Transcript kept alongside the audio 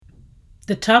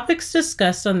The topics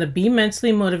discussed on the Be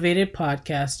Mentally Motivated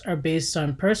podcast are based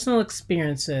on personal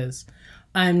experiences.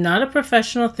 I am not a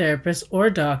professional therapist or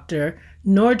doctor,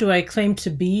 nor do I claim to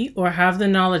be or have the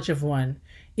knowledge of one.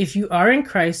 If you are in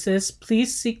crisis,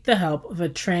 please seek the help of a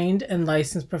trained and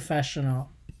licensed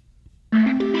professional.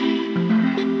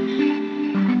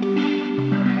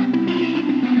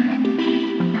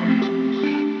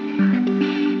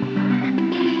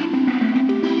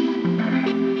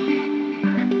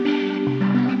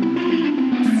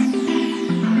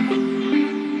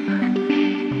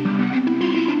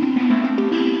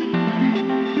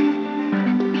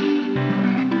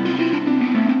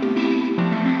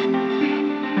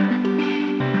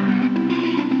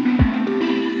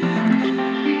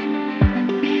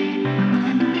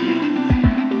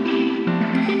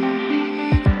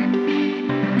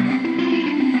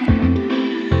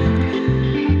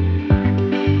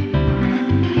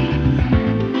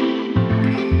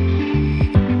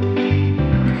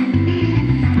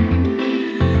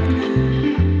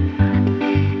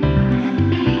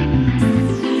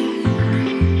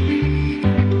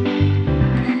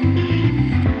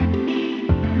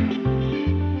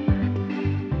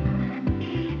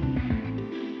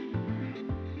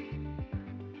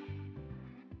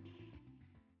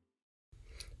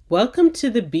 Welcome to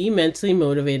the Be Mentally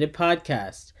Motivated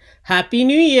podcast. Happy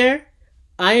New Year!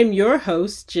 I am your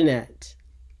host, Jeanette.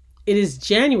 It is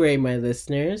January, my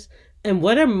listeners, and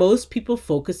what are most people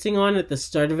focusing on at the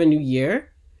start of a new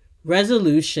year?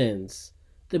 Resolutions.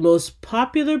 The most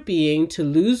popular being to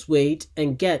lose weight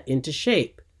and get into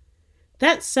shape.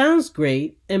 That sounds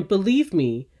great, and believe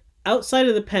me, outside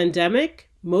of the pandemic,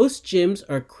 most gyms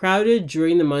are crowded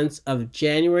during the months of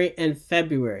January and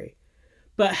February.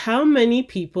 But how many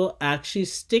people actually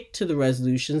stick to the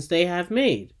resolutions they have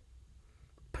made?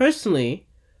 Personally,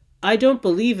 I don't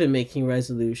believe in making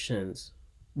resolutions.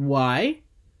 Why?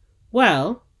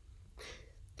 Well,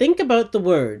 think about the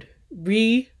word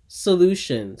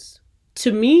resolutions.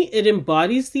 To me, it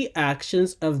embodies the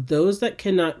actions of those that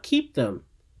cannot keep them.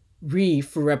 Re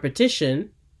for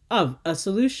repetition of a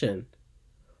solution.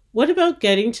 What about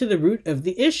getting to the root of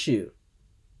the issue?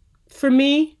 For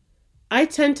me, I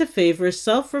tend to favor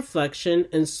self-reflection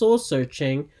and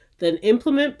soul-searching than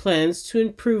implement plans to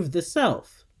improve the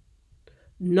self.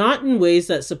 Not in ways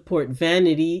that support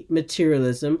vanity,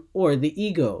 materialism, or the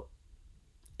ego.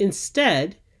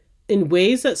 Instead, in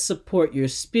ways that support your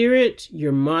spirit,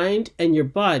 your mind, and your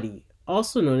body,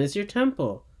 also known as your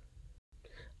temple.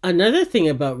 Another thing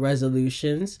about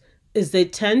resolutions is they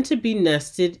tend to be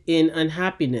nested in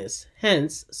unhappiness,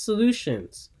 hence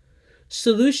solutions.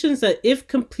 Solutions that, if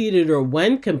completed or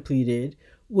when completed,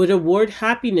 would award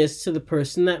happiness to the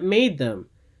person that made them.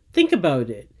 Think about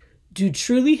it. Do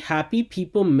truly happy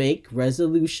people make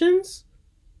resolutions?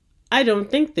 I don't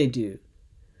think they do.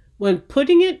 When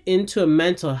putting it into a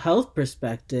mental health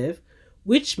perspective,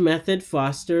 which method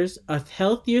fosters a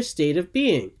healthier state of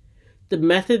being? The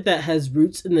method that has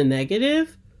roots in the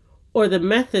negative, or the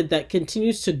method that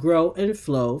continues to grow and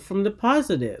flow from the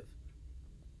positive?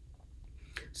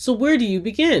 So where do you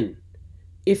begin?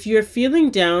 If you're feeling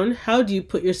down, how do you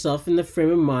put yourself in the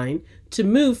frame of mind to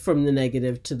move from the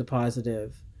negative to the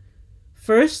positive?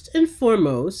 First and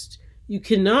foremost, you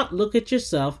cannot look at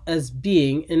yourself as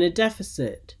being in a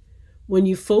deficit. When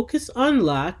you focus on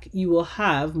lack, you will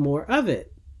have more of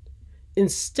it.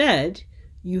 Instead,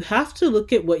 you have to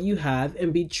look at what you have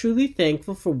and be truly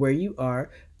thankful for where you are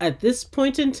at this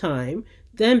point in time,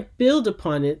 then build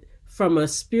upon it from a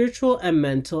spiritual and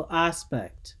mental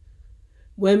aspect.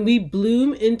 When we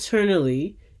bloom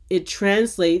internally, it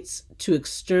translates to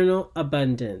external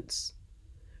abundance.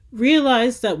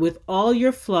 Realize that with all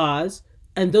your flaws,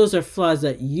 and those are flaws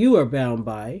that you are bound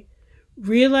by,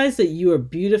 realize that you are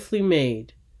beautifully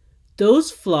made.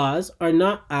 Those flaws are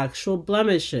not actual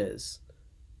blemishes.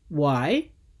 Why?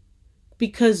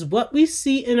 Because what we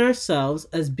see in ourselves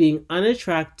as being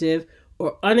unattractive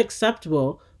or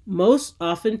unacceptable most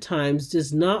oftentimes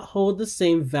does not hold the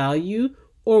same value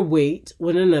or weight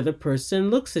when another person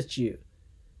looks at you.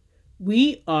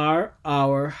 We are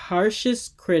our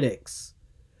harshest critics.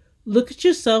 Look at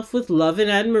yourself with love and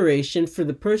admiration for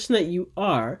the person that you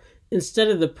are instead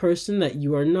of the person that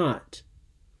you are not.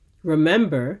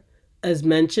 Remember, as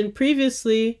mentioned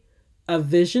previously, a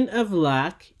vision of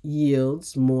lack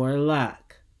yields more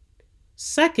lack.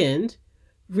 Second,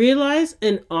 realize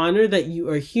and honor that you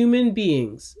are human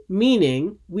beings,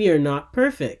 meaning we are not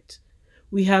perfect.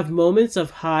 We have moments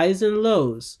of highs and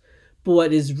lows, but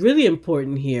what is really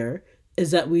important here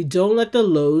is that we don't let the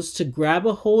lows to grab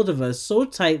a hold of us so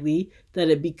tightly that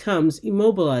it becomes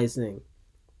immobilizing.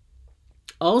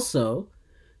 Also,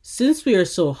 Since we are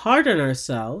so hard on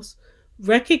ourselves,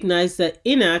 recognize that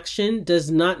inaction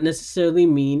does not necessarily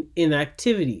mean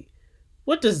inactivity.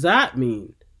 What does that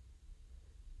mean?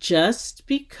 Just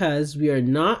because we are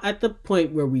not at the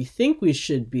point where we think we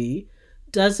should be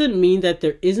doesn't mean that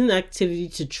there isn't activity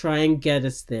to try and get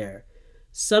us there.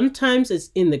 Sometimes it's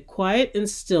in the quiet and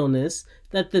stillness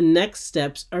that the next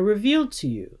steps are revealed to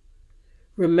you.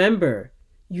 Remember,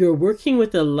 you're working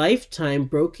with a lifetime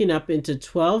broken up into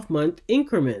 12-month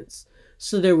increments,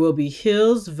 so there will be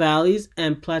hills, valleys,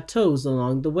 and plateaus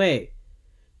along the way.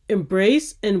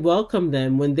 Embrace and welcome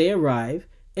them when they arrive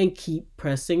and keep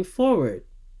pressing forward.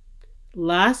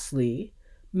 Lastly,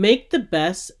 make the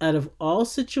best out of all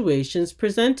situations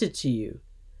presented to you.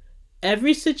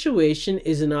 Every situation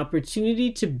is an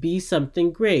opportunity to be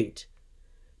something great.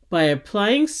 By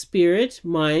applying spirit,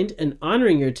 mind, and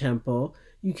honoring your temple,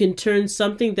 you can turn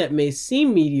something that may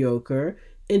seem mediocre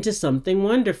into something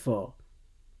wonderful.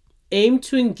 Aim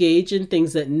to engage in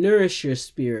things that nourish your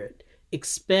spirit,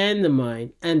 expand the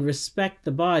mind, and respect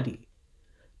the body.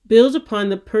 Build upon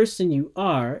the person you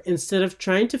are instead of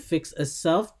trying to fix a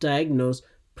self-diagnosed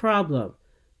problem.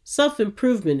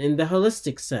 Self-improvement in the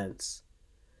holistic sense.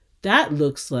 That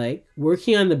looks like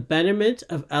working on the betterment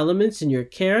of elements in your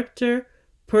character,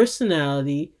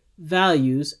 personality,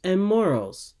 values, and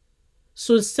morals.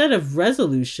 So instead of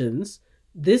resolutions,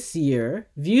 this year,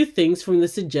 view things from the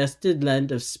suggested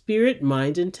lens of spirit,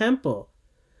 mind, and temple.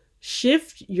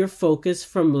 Shift your focus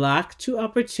from lack to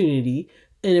opportunity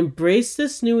and embrace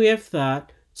this new way of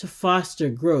thought to foster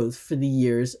growth for the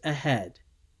years ahead.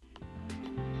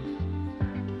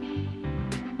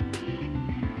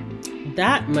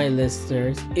 That, my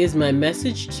listeners, is my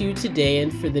message to you today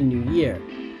and for the new year.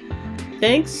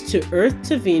 Thanks to Earth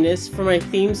to Venus for my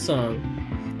theme song.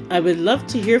 I would love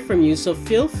to hear from you, so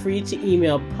feel free to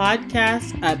email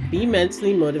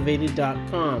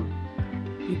podcast@bementallymotivated.com.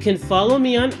 You can follow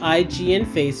me on IG and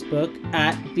Facebook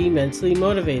at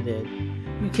BeMentallyMotivated.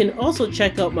 You can also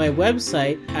check out my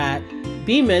website at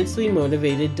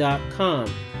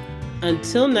bementallymotivated.com.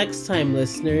 Until next time,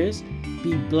 listeners,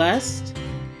 be blessed,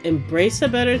 embrace a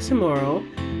better tomorrow,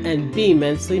 and be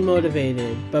mentally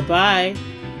motivated. Bye-bye.